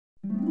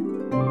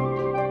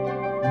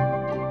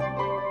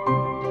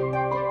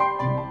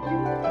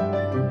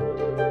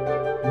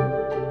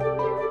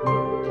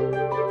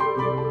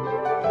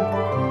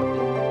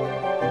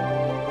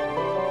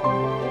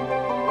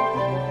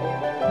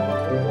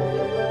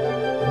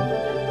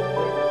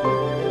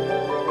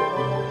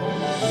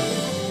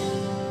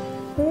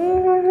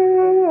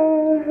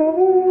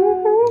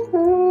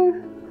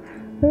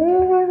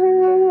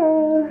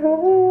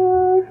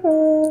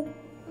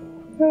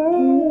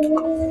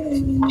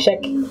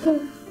Shaky,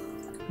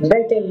 did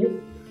I tell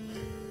you?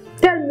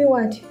 Tell me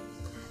what?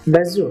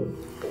 The zoo.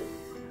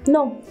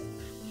 No.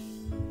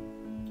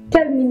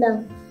 Tell me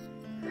now.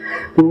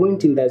 We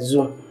went in the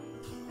zoo.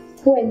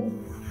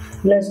 When?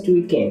 Last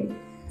weekend.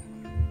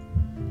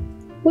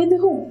 With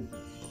who?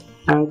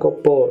 Uncle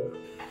Paul.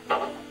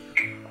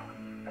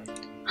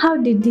 How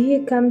did he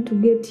come to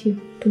get you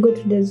to go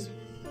to the zoo?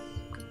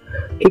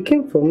 He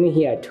came for me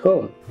here at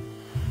home.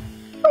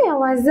 Where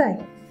was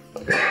I?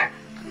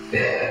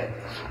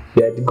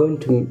 You had gone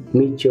to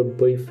meet your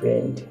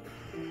boyfriend.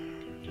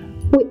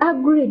 We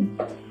agreed.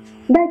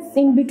 That's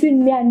in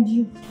between me and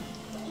you.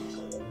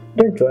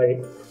 Don't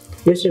worry.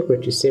 Your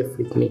secret is safe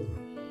with me.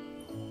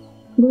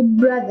 Good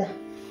brother.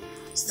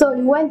 So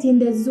you went in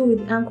the zoo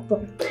with Uncle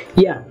Paul?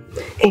 Yeah.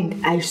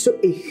 And I saw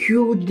a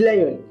huge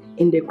lion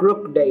and a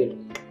crocodile.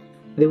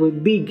 They were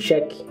big,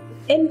 Shaky.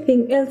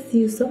 Anything else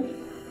you saw?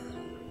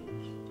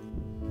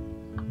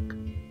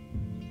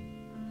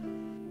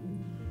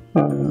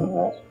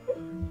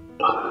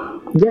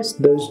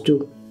 Just those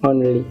two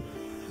only.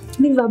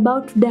 Leave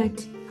about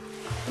that.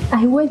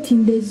 I went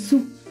in the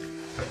zoo.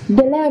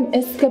 The lion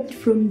escaped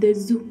from the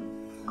zoo.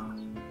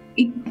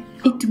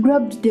 It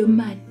grabbed the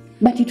man,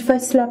 but it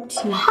first slapped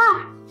him.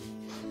 Ha!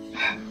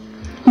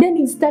 Then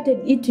it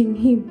started eating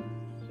him.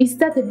 It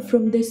started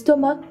from the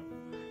stomach,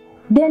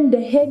 then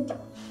the head,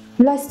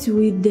 last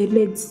with the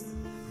legs.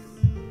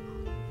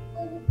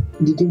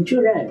 Didn't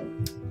you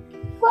run?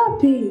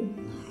 Wapi?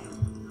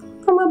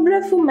 I'm a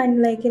brave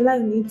woman like a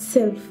lion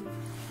itself.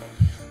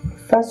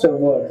 First of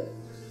all,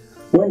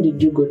 when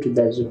did you go to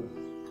the zoo?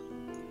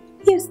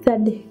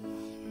 Yesterday.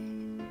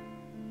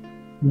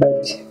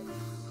 But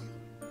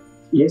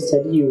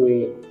yesterday you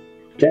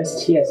were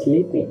just here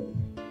sleeping.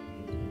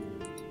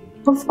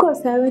 Of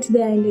course, I went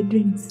there in the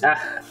dreams.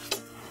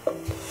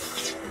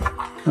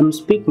 I'm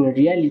speaking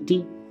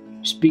reality,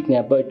 speaking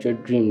about your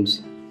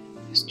dreams.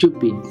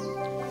 Stupid.